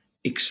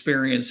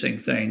experiencing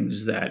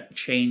things that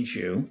change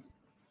you,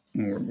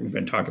 we've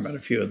been talking about a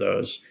few of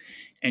those,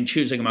 and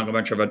choosing among a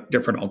bunch of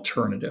different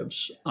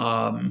alternatives.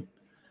 One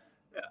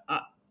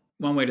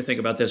way to think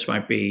about this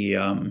might be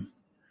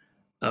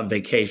a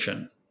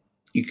vacation.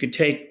 You could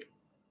take,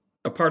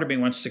 a part of me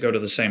wants to go to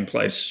the same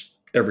place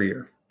every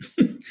year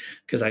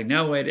because I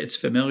know it, it's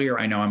familiar,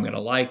 I know I'm going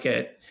to like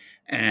it,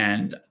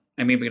 and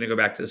I'm even going to go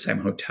back to the same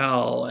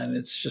hotel, and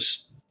it's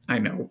just, I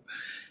know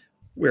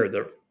where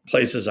the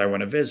places I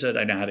want to visit,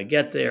 I know how to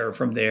get there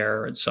from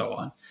there, and so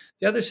on.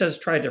 The other says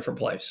try a different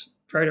place.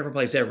 Try a different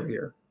place every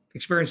year.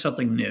 Experience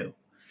something new.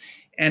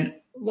 And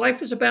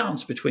life is a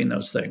balance between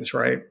those things,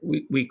 right?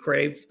 We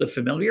crave the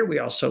familiar. We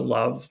also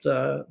love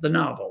the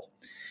novel.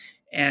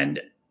 And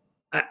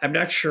I'm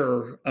not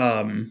sure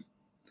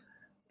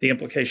the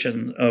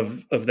implication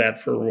of that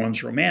for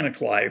one's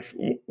romantic life.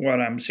 What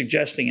I'm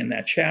suggesting in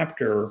that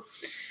chapter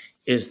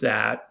is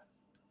that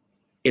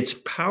it's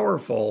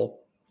powerful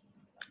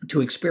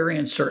to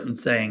experience certain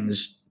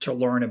things to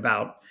learn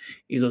about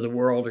either the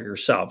world or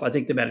yourself. I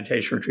think the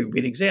meditation retreat would be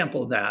an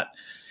example of that.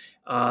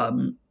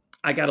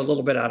 I got a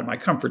little bit out of my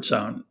comfort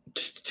zone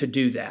to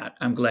do that.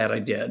 I'm glad I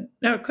did.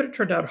 Now, it could have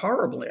turned out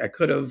horribly. I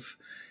could have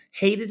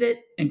hated it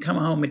and come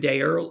home a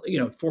day early,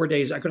 4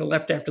 days. I could have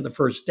left after the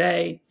first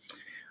day.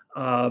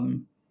 I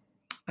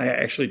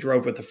actually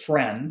drove with a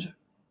friend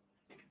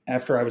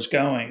after I was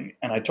going,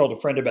 and I told a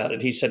friend about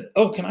it. He said,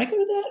 "Oh, can I go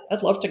to that?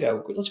 I'd love to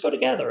go. Let's go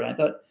together." And I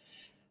thought,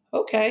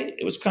 okay,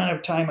 it was kind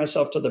of tying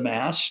myself to the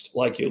mast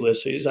like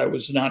Ulysses. I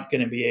was not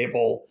going to be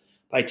able,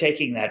 by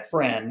taking that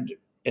friend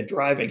and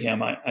driving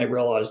him, I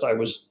realized I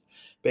was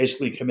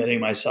basically committing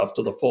myself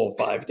to the full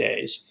 5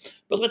 days.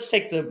 But let's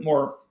take the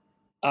more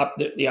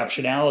the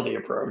optionality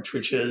approach,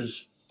 which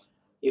is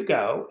you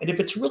go, and if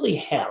it's really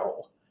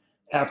hell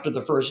after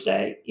the first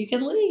day, you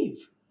can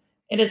leave.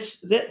 And it's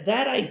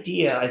that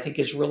idea, I think,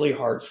 is really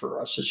hard for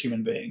us as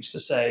human beings to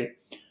say,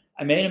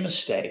 I made a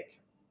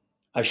mistake.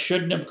 I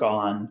shouldn't have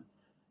gone,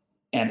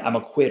 and I'm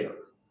a quitter.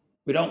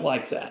 We don't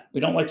like that. We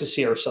don't like to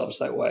see ourselves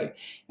that way.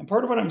 And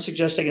part of what I'm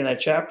suggesting in that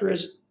chapter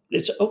is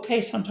it's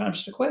okay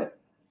sometimes to quit.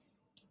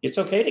 It's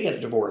okay to get a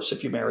divorce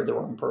if you married the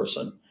wrong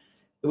person.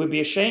 It would be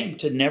a shame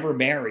to never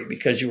marry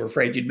because you were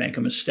afraid you'd make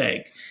a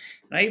mistake.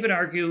 And I even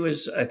argue,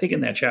 as I think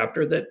in that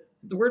chapter, that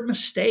the word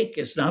mistake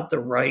is not the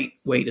right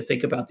way to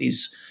think about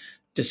these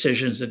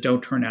decisions that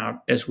don't turn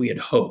out as we had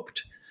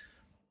hoped.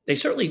 They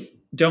certainly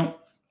don't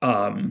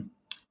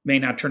may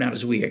not turn out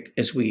as we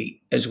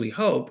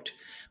hoped,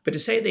 but to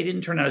say they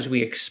didn't turn out as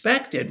we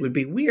expected would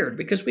be weird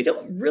because we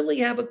don't really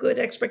have a good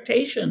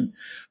expectation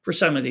for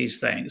some of these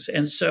things.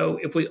 And so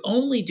if we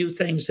only do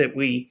things that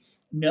we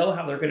know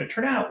how they're going to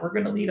turn out, we're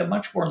going to lead a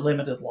much more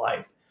limited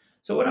life.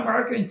 So what I'm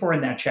arguing for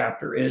in that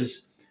chapter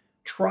is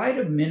try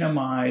to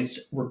minimize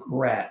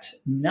regret,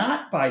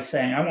 not by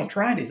saying, I won't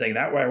try anything,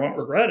 that way I won't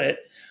regret it,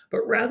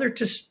 but rather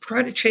to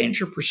try to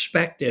change your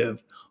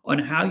perspective on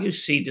how you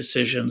see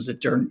decisions that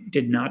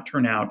did not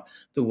turn out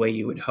the way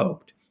you had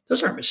hoped.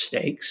 Those aren't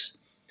mistakes.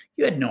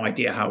 You had no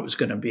idea how it was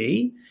going to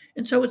be.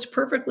 And so it's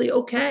perfectly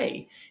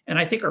okay. And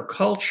I think our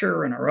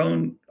culture and our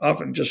own,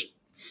 often just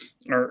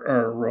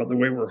our the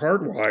way we're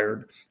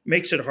hardwired,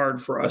 makes it hard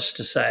for us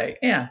to say,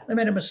 yeah, I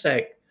made a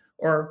mistake,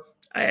 or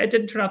it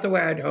didn't turn out the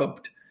way I'd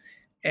hoped.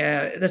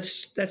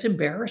 That's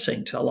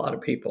embarrassing to a lot of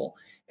people.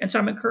 And so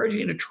I'm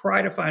encouraging you to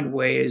try to find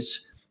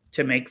ways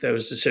to make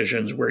those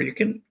decisions where you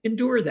can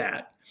endure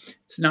that.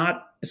 It's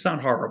not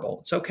horrible.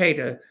 It's okay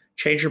to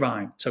change your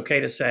mind. It's okay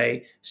to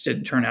say, this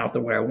didn't turn out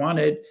the way I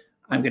wanted.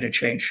 I'm going to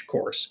change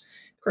course.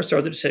 Of course, there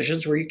are other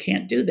decisions where you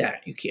can't do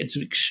that. It's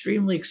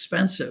extremely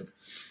expensive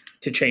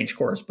to change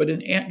course. But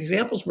in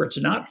examples where it's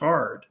not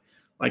hard,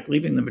 like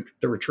leaving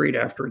the retreat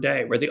after a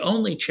day, where the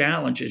only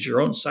challenge is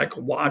your own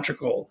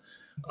psychological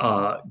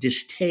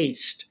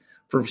distaste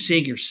for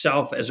seeing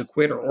yourself as a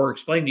quitter, or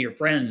explain to your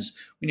friends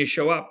when you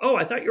show up, oh,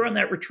 I thought you were on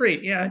that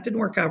retreat. Yeah, it didn't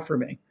work out for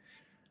me.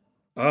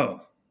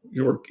 Oh,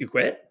 you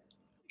quit?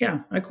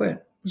 Yeah, I quit.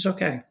 It was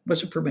okay. It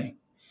wasn't for me.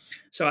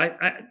 So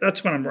I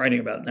that's what I'm writing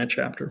about in that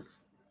chapter.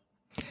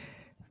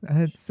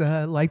 It's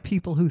like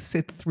people who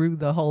sit through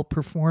the whole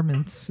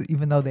performance,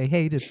 even though they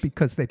hate it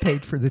because they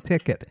paid for the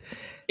ticket.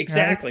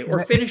 Exactly. Right?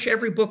 Or finish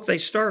every book they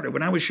started.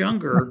 When I was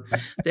younger,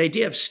 the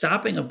idea of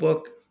stopping a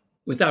book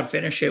without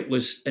finish it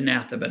was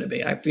anathema to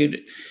me.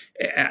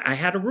 I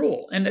had a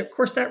rule. And of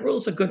course, that rule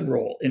is a good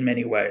rule in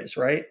many ways,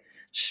 right?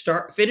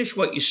 Finish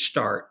what you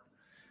start.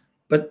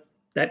 But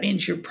that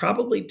means you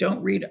probably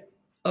don't read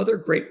other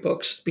great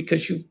books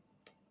because you've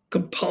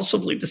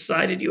compulsively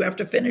decided you have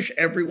to finish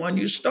every one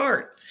you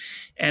start.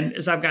 And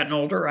as I've gotten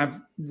older,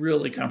 I'm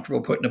really comfortable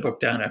putting a book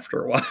down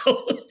after a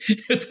while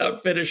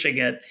without finishing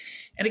it.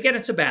 And again,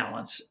 it's a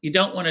balance. You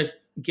don't want to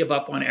give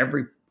up on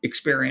every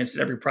experience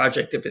and every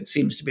project if it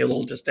seems to be a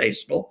little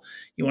distasteful.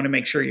 You want to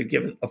make sure you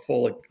give it a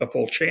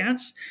full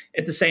chance.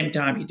 At the same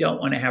time, you don't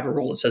want to have a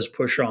rule that says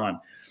push on.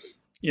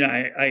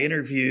 I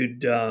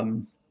interviewed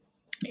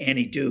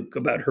Annie Duke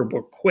about her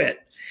book Quit.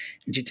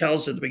 And she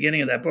tells at the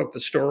beginning of that book the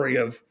story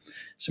of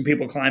some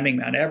people climbing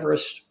Mount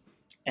Everest.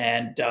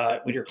 And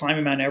when you're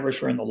climbing Mount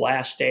Everest, we're in the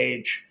last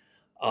stage.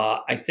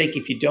 I think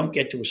if you don't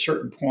get to a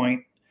certain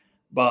point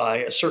by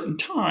a certain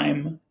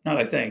time,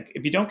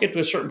 if you don't get to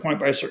a certain point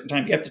by a certain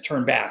time, you have to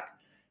turn back,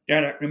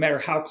 no matter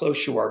how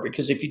close you are,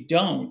 because if you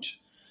don't,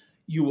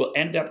 you will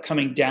end up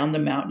coming down the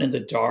mountain in the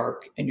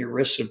dark and your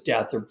risks of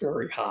death are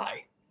very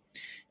high.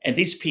 And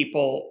these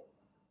people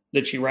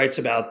that she writes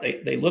about,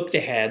 they looked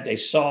ahead, they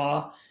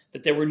saw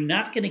that they were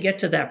not going to get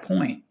to that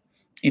point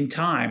in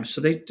time, so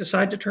they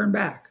decided to turn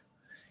back.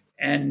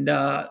 And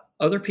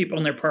other people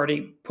in their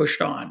party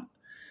pushed on.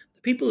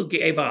 The people who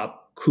gave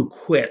up, who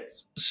quit,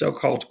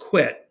 so-called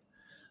quit,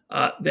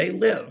 they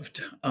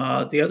lived.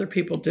 The other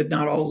people did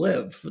not all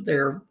live.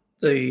 They're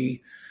the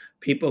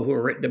people who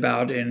are written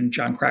about in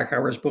John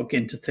Krakauer's book,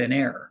 Into Thin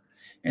Air.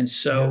 And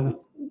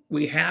so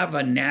we have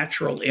a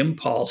natural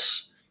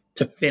impulse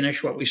to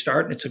finish what we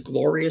start, and it's a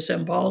glorious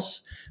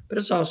impulse, but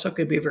it's also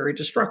could be a very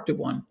destructive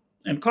one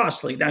and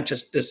costly. Not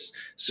just this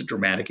is a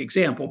dramatic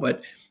example,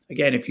 but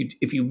again,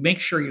 if you make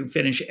sure you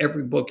finish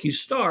every book you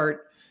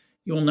start,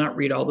 you will not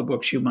read all the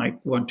books you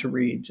might want to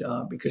read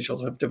because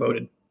you'll have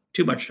devoted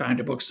too much time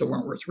to books that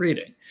weren't worth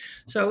reading.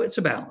 So it's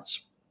a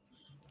balance.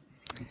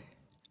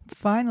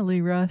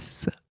 Finally,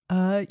 Russ,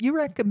 you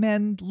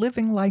recommend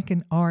living like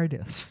an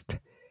artist.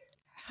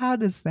 How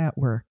does that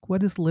work?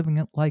 What does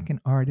living like an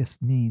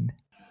artist mean?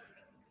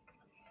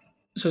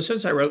 So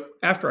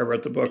after I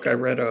wrote the book, I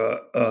read a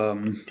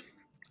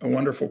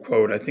wonderful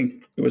quote. I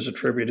think it was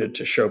attributed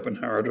to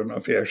Schopenhauer. I don't know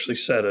if he actually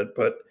said it,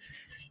 but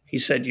he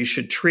said, "You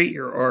should treat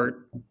your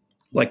art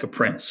like a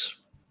prince.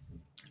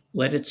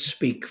 Let it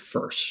speak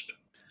first.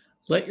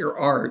 Let your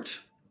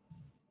art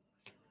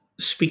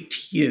speak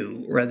to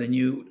you rather than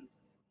you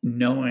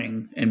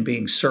knowing and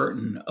being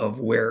certain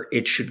of where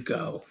it should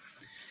go."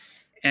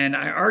 And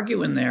I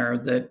argue in there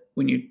that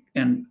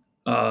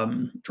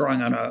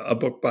drawing on a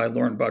book by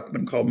Lauren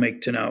Buckman called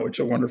Make to Know, which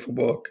is a wonderful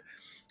book.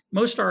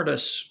 Most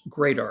artists,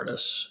 great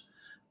artists,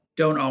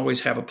 don't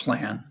always have a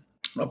plan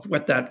of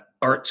what that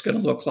art's going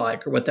to look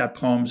like or what that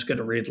poem's going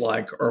to read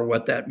like or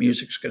what that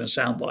music's going to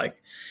sound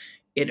like.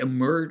 It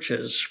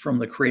emerges from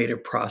the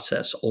creative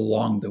process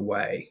along the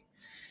way.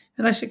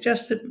 And I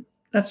suggest that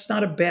that's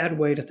not a bad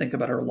way to think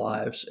about our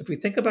lives. If we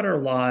think about our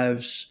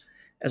lives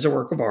as a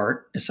work of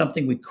art, as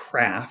something we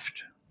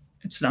craft,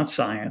 it's not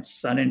science,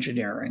 it's not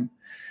engineering.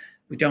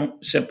 We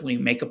don't simply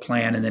make a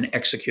plan and then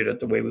execute it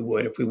the way we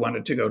would if we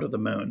wanted to go to the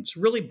moon. It's a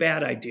really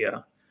bad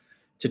idea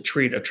to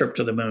treat a trip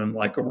to the moon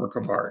like a work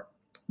of art.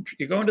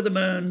 You're going to the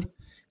moon,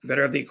 you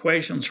better have the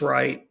equations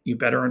right, you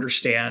better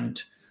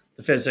understand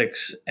the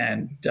physics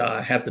and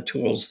have the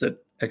tools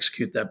that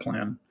execute that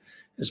plan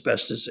as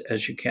best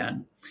as you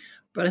can.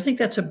 But I think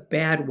that's a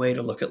bad way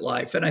to look at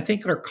life. And I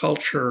think our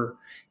culture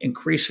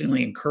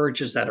increasingly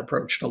encourages that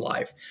approach to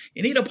life.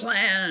 You need a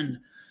plan.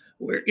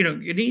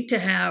 You need to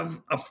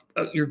have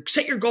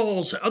set your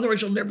goals,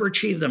 otherwise you'll never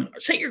achieve them.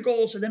 Set your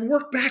goals and then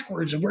work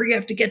backwards of where you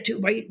have to get to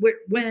by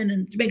when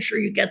and to make sure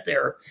you get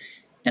there.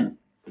 And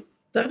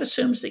that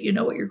assumes that you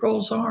know what your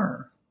goals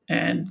are.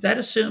 And that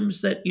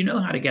assumes that you know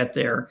how to get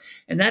there.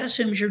 And that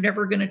assumes you're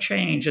never going to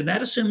change. And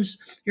that assumes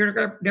you're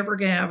never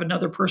going to have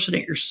another person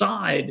at your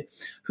side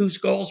whose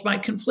goals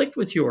might conflict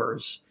with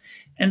yours.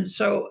 And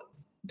so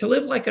to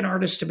live like an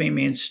artist to me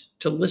means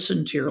to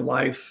listen to your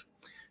life,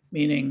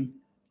 meaning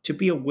to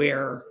be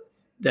aware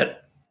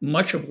that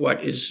much of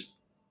what is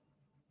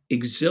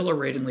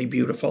exhilaratingly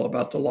beautiful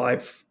about the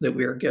life that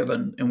we are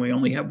given, and we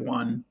only have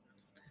one,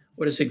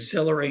 what is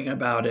exhilarating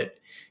about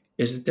it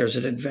is that there's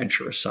an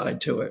adventurous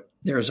side to it.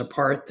 There's a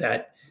part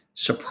that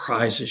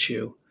surprises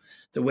you.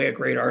 The way a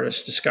great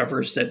artist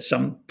discovers that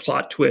some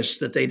plot twist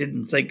that they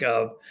didn't think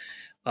of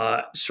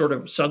sort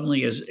of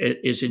suddenly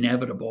is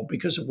inevitable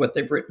because of what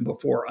they've written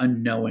before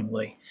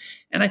unknowingly.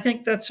 And I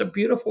think that's a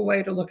beautiful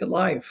way to look at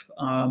life.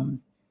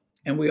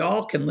 And we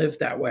all can live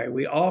that way.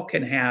 We all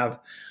can have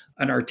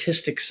an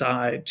artistic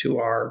side to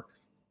our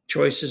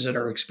choices and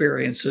our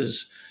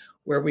experiences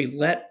where we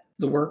let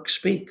the work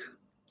speak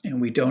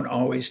and we don't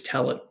always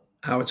tell it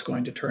how it's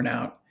going to turn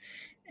out.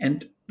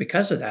 And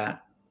because of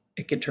that,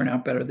 it can turn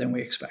out better than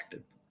we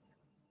expected.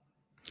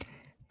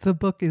 The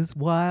book is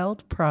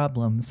Wild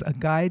Problems, a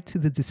guide to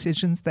the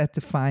decisions that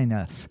define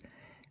us.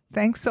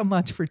 Thanks so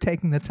much for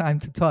taking the time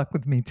to talk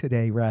with me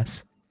today,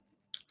 Russ.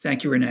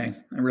 Thank you, Renee.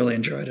 I really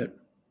enjoyed it.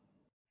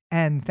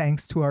 And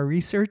thanks to our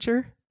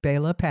researcher,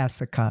 Bela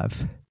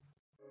Pasikov.